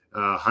therapy.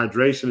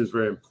 Hydration is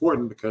very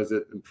important because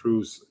it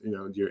improves,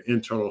 your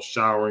internal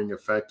showering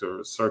effect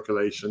or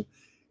circulation,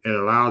 and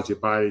allows your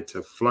body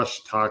to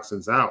flush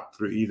toxins out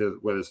through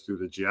whether it's through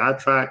the GI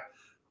tract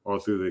or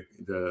through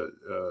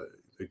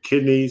the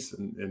kidneys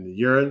and the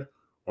urine,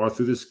 or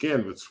through the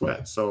skin with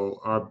sweat. So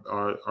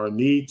our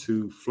need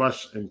to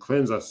flush and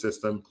cleanse our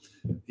system,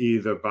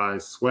 either by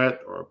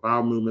sweat or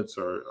bowel movements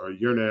or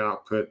urinary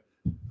output,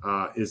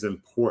 is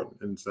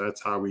important. And so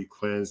that's how we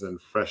cleanse and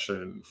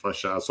freshen and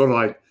flush out. Sort of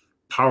like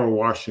power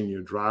washing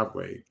your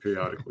driveway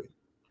periodically.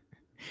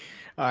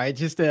 All right,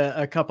 just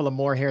a couple of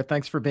more here.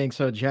 Thanks for being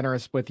so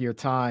generous with your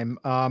time.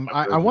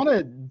 I want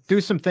to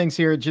do some things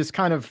here, just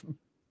kind of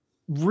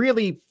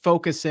really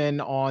focus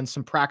in on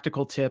some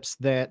practical tips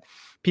that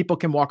people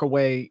can walk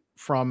away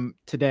from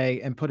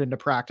today and put into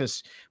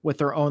practice with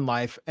their own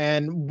life.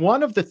 And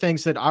one of the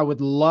things that I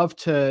would love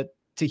to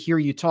hear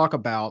you talk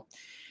about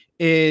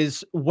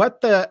is what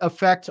the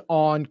effect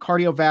on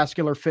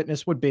cardiovascular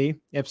fitness would be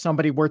if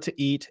somebody were to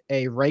eat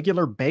a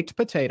regular baked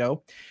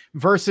potato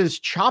versus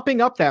chopping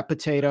up that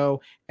potato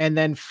and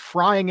then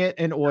frying it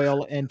in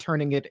oil and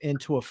turning it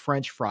into a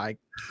French fry.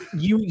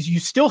 You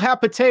still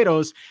have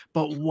potatoes,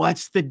 but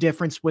what's the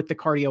difference with the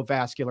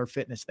cardiovascular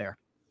fitness there?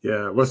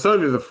 Yeah, well,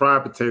 certainly the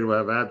fried potato will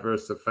have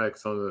adverse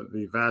effects on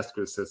the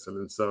vascular system,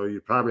 and so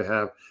you probably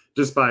have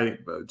just by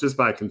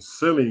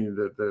consuming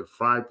the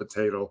fried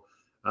potato,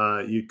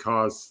 you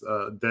cause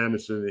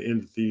damage to the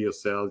endothelial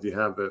cells. You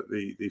have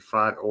the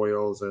fried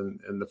oils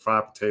and the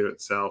fried potato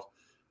itself.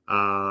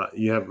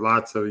 You have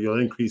you'll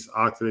increase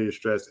oxidative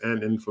stress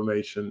and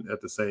inflammation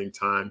at the same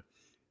time.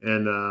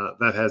 And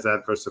that has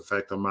adverse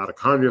effect on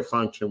mitochondrial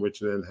function, which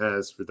then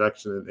has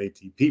reduction in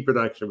ATP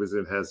production, which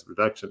then has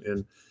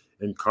reduction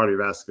in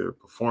cardiovascular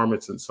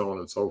performance and so on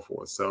and so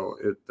forth. So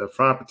the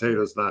fried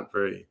potato is not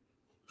very,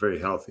 very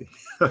healthy.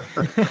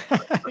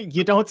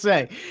 You don't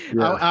say.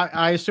 Yeah.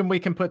 I assume we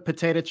can put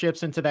potato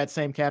chips into that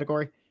same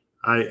category.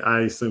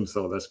 I assume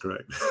so. That's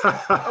correct.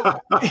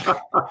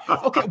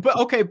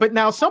 Okay, but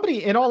now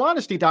somebody, in all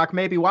honesty, Doc,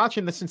 may be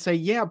watching this and say,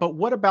 yeah, but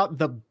what about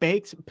the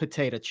baked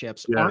potato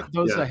chips? Yeah, Aren't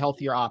those a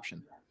healthier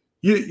option?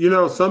 You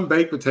know, some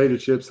baked potato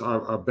chips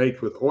are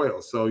baked with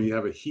oil. So you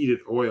have a heated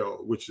oil,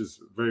 which is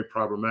very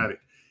problematic.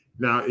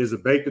 Now, is a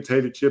baked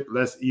potato chip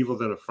less evil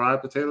than a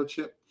fried potato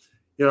chip?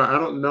 You know, I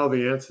don't know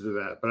the answer to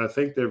that, but I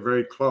think they're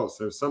very close.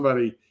 There's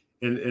somebody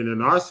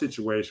in our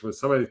situation, when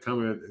somebody's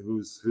coming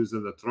who's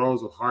in the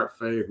throes of heart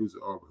failure,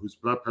 whose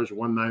blood pressure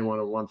 191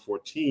 or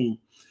 114,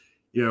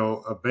 you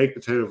know, a baked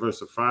potato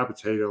versus a fried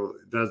potato,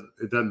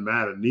 it doesn't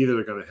matter. Neither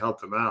are going to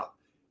help them out.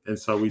 And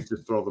so we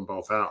just throw them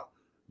both out.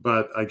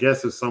 But I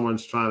guess if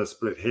someone's trying to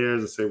split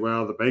hairs and say,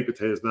 well, the baked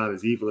potato is not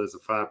as evil as the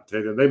fried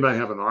potato, they might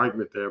have an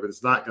argument there, but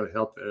it's not going to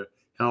help their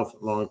health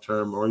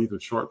long-term or even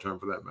short-term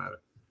for that matter.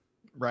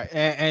 Right.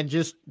 And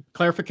just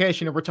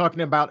clarification, we're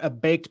talking about a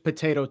baked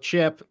potato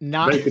chip,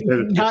 not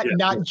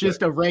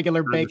just a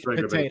regular baked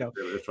potato.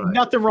 That's right.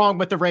 Nothing wrong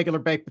with the regular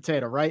baked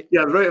potato, right?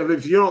 Yeah.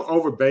 If you don't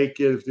overbake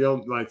it, if you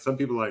don't, like some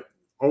people like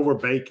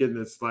overbake it and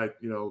it's like,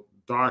 you know,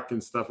 dark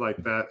and stuff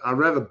like that. I'd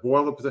rather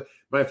boil the potato.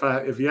 But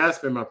if you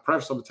ask me my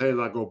preference on potatoes,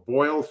 I go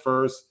boil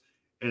first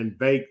and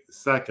bake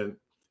second,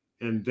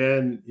 and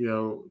then, you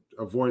know,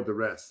 avoid the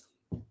rest.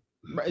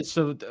 Right.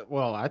 So,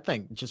 well, I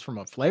think just from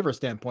a flavor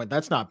standpoint,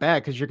 that's not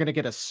bad because you're going to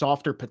get a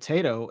softer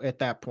potato at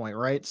that point,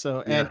 right?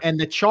 So, and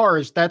the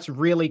chars, that's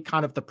really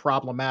kind of the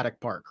problematic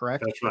part,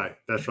 correct? That's right.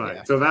 That's right.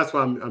 Yeah. So that's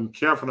why I'm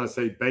careful when I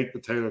say baked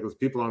potato, because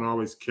people aren't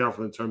always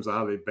careful in terms of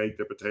how they bake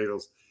their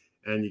potatoes,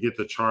 and you get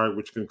the char,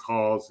 which can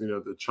cause, you know,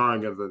 the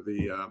charring of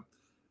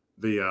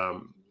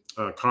the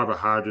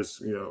carbohydrates,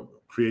 you know,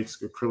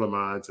 creates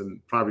acrylamides and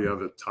probably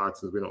other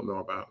toxins we don't know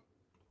about.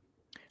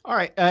 All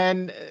right.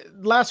 And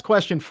last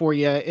question for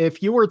you.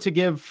 If you were to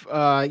give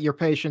your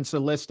patients a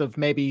list of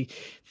maybe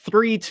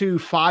 3 to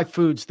 5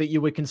 foods that you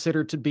would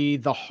consider to be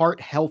the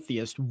heart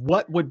healthiest,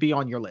 what would be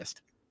on your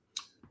list?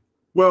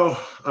 Well,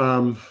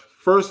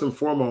 first and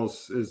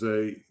foremost is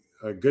a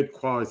good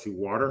quality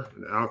water,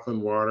 an alkaline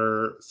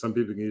water. Some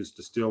people can use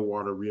distilled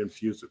water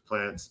reinfused with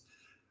plants.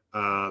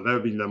 That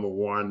would be number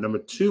one. Number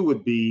two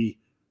would be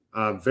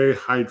very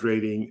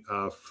hydrating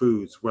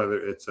foods,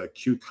 whether it's a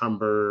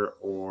cucumber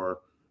or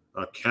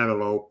a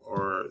cantaloupe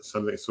or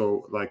something.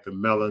 So like the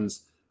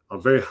melons are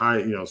very high,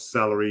 you know,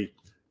 celery.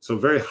 So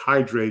very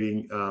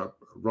hydrating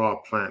raw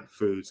plant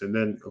foods. And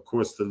then, of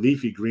course, the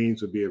leafy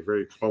greens would be a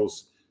very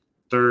close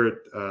third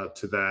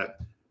to that.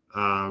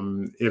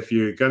 If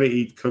you're going to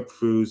eat cooked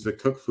foods, the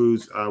cooked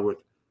foods I would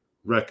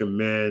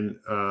recommend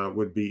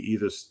would be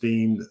either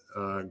steamed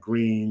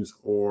greens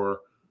or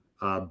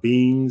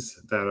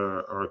beans that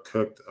are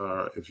cooked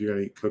if you're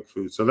going to eat cooked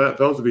food. So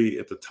those would be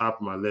at the top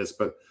of my list.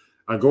 But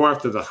I go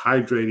after the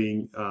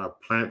hydrating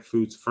plant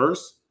foods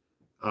first,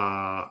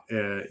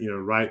 and, you know,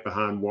 right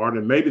behind water,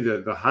 and maybe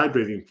the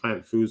hydrating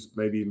plant foods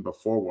maybe even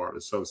before water.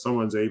 So if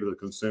someone's able to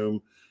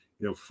consume,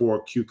 you know,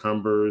 4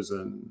 cucumbers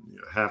and, you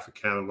know, half a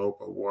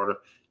cantaloupe of water,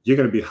 you're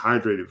going to be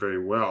hydrated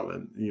very well,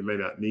 and you may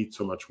not need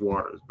so much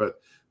water. But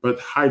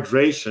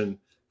hydration,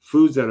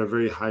 foods that are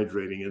very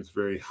hydrating, is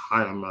very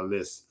high on my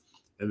list.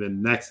 And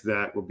then next to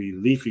that will be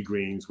leafy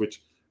greens,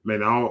 which may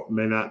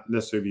not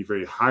necessarily be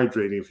very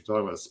hydrating if you're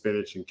talking about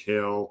spinach and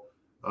kale.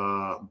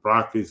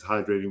 Broccoli is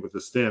hydrating with the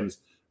stems,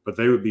 but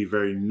they would be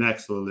very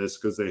next on the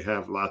list because they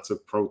have lots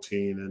of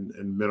protein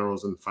and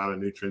minerals and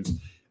phytonutrients.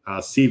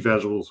 Sea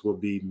vegetables will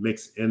be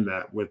mixed in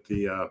that with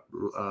the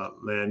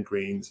land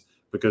greens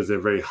because they're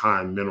very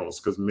high in minerals,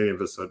 because many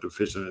of us are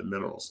deficient in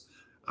minerals.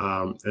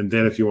 And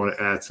then if you want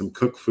to add some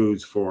cooked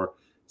foods for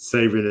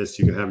savoriness,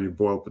 you can have your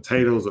boiled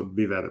potatoes, or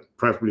be that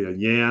preferably a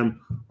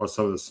yam or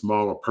some of the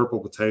smaller purple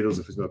potatoes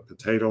if it's not a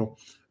potato,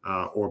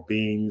 or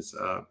beans.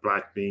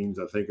 Black beans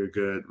I think are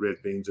good, red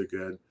beans are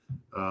good,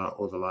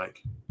 or the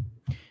like.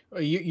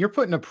 You're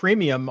putting a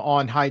premium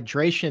on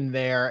hydration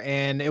there.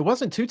 And it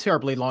wasn't too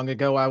terribly long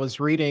ago, I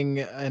was reading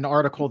an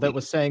article that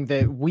was saying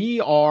that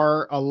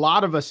a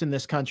lot of us in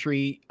this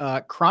country,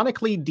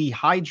 chronically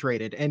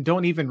dehydrated and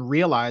don't even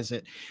realize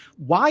it.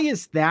 Why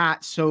is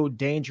that so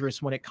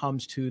dangerous when it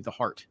comes to the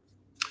heart?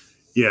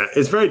 Yeah,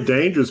 it's very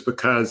dangerous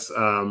because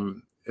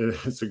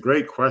it's a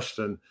great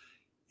question,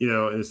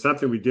 and it's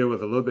something we deal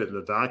with a little bit in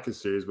the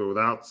docuseries, but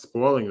without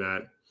spoiling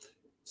that.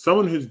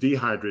 Someone who's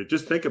dehydrated,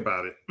 just think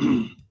about it.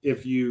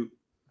 If you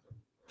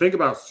think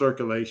about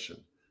circulation,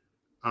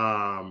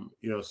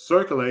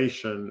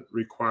 circulation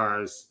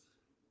requires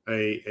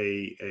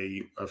a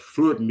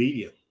fluid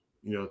medium,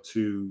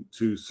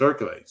 to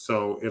circulate.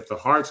 So if the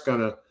heart's going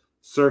to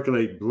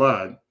circulate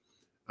blood,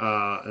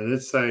 and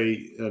let's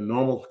say a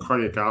normal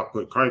cardiac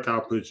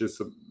output is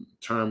just a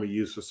term we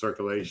use for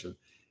circulation,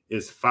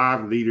 is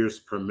 5 liters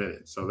per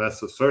minute. So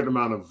that's a certain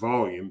amount of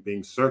volume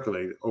being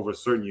circulated over a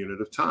certain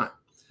unit of time.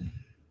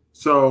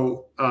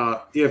 So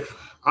if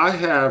I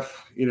have,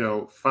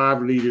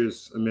 5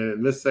 liters a minute,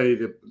 and let's say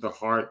that the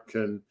heart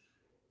can,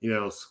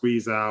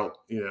 squeeze out,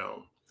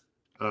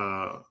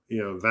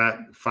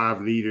 that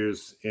 5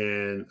 liters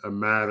in a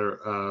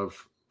matter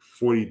of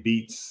 40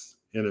 beats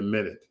in a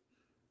minute,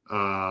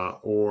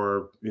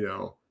 or,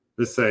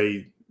 let's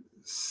say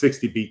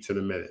 60 beats in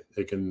a minute,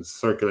 it can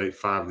circulate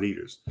 5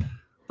 liters.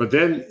 But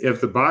then if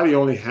the body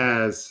only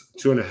has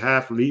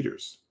 2.5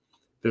 liters,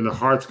 then the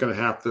heart's going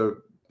to have to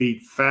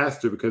beat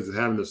faster because it's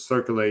having to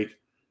circulate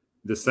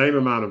the same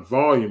amount of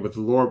volume with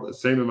the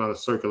same amount of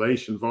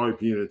circulation volume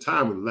per unit of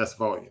time with less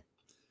volume.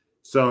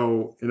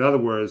 So in other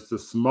words, the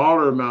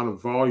smaller amount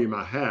of volume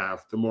I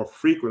have, the more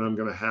frequent I'm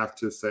going to have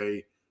to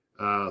say,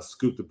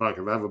 scoop the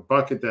bucket. If I have a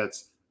bucket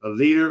that's a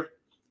liter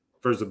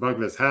versus a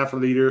bucket that's half a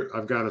liter,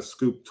 I've got to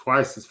scoop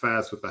twice as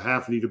fast with the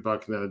half-liter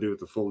bucket than I do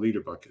with the full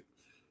liter bucket.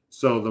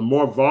 So the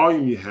more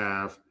volume you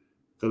have,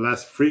 the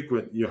less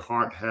frequent your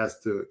heart has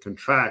to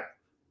contract,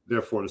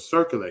 therefore to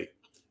circulate.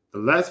 The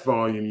less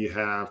volume you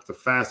have, the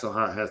faster the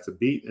heart has to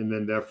beat, and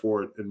then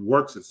therefore it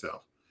works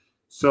itself.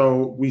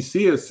 So we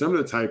see a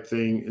similar type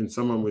thing in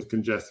someone with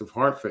congestive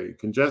heart failure.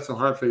 Congestive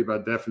heart failure, by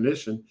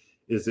definition,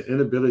 is the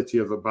inability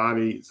of the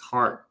body's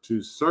heart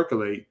to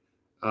circulate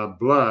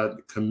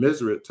blood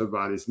commensurate to the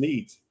body's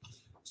needs.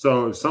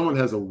 So if someone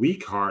has a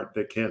weak heart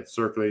that can't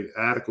circulate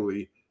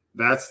adequately,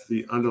 that's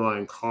the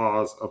underlying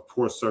cause of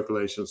poor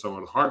circulation in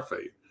someone with heart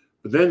failure.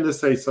 But then let's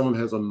say someone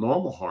has a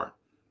normal heart,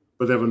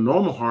 but they have a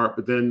normal heart,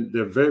 but then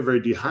they're very, very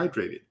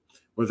dehydrated.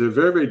 When they're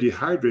very, very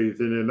dehydrated,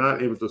 then they're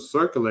not able to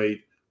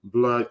circulate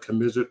blood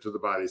commensurate to the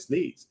body's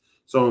needs.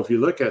 So if you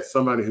look at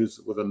somebody who's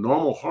with a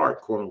normal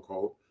heart, quote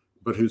unquote,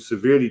 but who's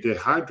severely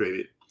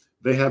dehydrated,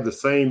 they have the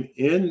same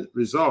end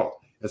result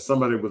as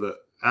somebody with an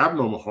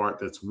abnormal heart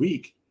that's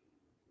weak,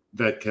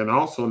 that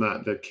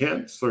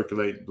can't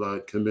circulate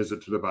blood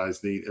commensurate to the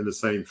body's need in the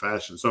same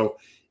fashion. So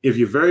if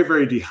you're very,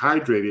 very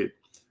dehydrated,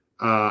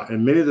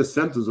 and many of the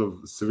symptoms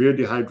of severe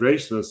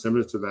dehydration are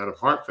similar to that of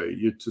heart failure,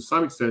 you're to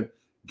some extent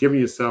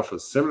giving yourself a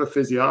similar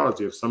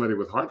physiology of somebody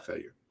with heart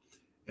failure.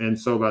 And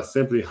so by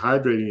simply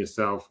hydrating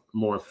yourself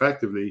more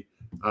effectively,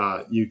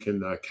 you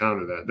can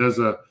counter that. There's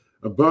a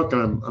book,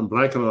 and I'm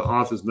blanking on the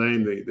author's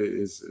name,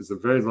 is a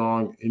very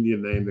long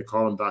Indian name. They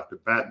call him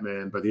Dr.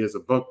 Batman, but he has a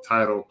book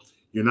titled,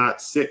 You're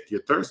Not Sick,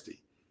 You're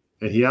Thirsty.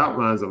 And he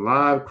outlines a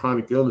lot of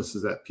chronic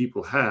illnesses that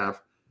people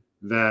have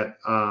that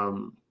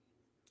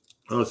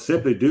are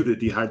simply due to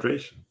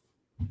dehydration.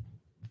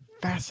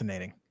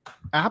 Fascinating.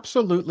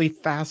 Absolutely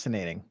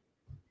fascinating.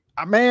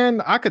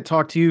 Man, I could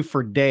talk to you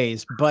for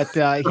days, but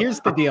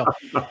here's the deal.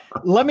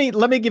 Let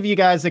me give you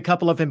guys a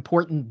couple of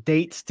important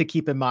dates to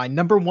keep in mind.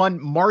 Number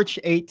one, March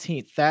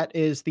 18th. That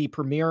is the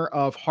premiere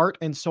of Heart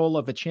and Soul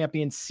of a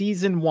Champion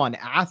Season 1,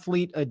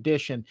 Athlete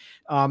Edition.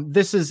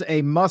 This is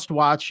a must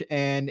watch,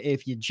 and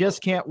if you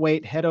just can't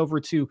wait, head over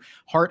to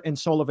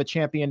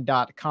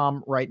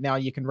heartandsoulofachampion.com right now.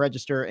 You can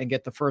register and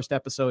get the first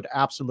episode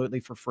absolutely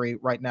for free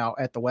right now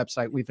at the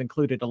website. We've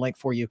included a link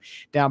for you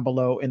down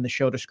below in the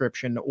show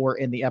description or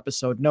in the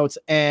episode notes.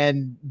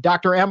 And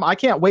Dr. M, I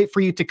can't wait for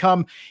you to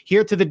come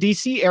here to the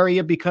DC area,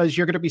 because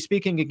you're going to be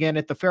speaking again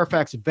at the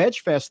Fairfax Veg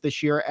Fest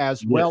this year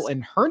as well in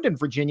Herndon,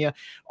 Virginia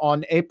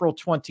on April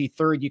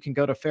 23rd. You can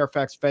go to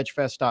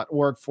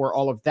fairfaxvegfest.org for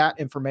all of that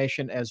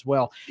information as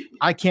well.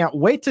 I can't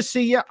wait to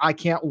see you. I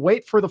can't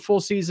wait for the full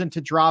season to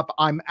drop.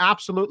 I'm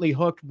absolutely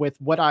hooked with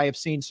what I have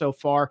seen so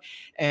far.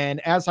 And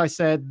as I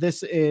said,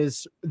 this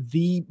is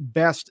the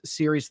best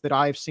series that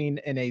I have seen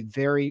in a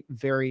very,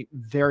 very,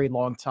 very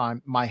long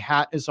time. My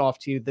hat is off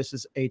to you. This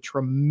is a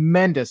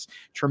tremendous,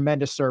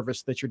 tremendous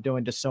service that you're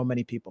doing to so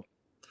many people.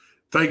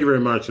 Thank you very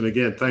much. And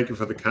again, thank you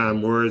for the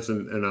kind words.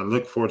 And I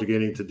look forward to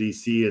getting to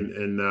DC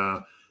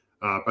and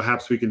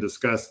perhaps we can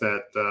discuss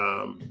that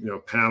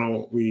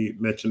panel we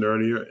mentioned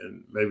earlier,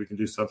 and maybe we can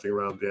do something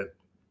around then.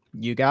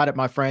 You got it,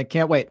 my friend.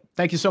 Can't wait.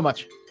 Thank you so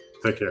much.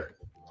 Take care.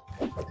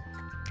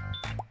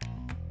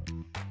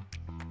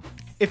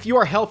 If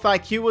your health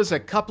IQ is a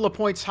couple of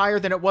points higher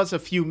than it was a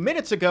few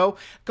minutes ago,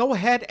 go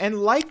ahead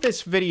and like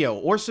this video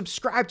or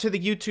subscribe to the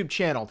YouTube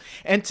channel.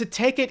 And to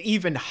take it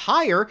even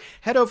higher,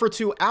 head over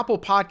to Apple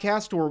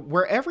Podcast or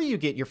wherever you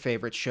get your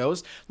favorite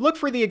shows. Look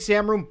for the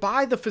Exam Room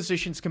by the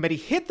Physicians Committee.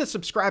 Hit the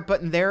subscribe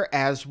button there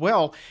as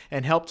well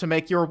and help to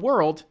make your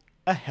world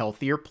a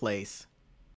healthier place.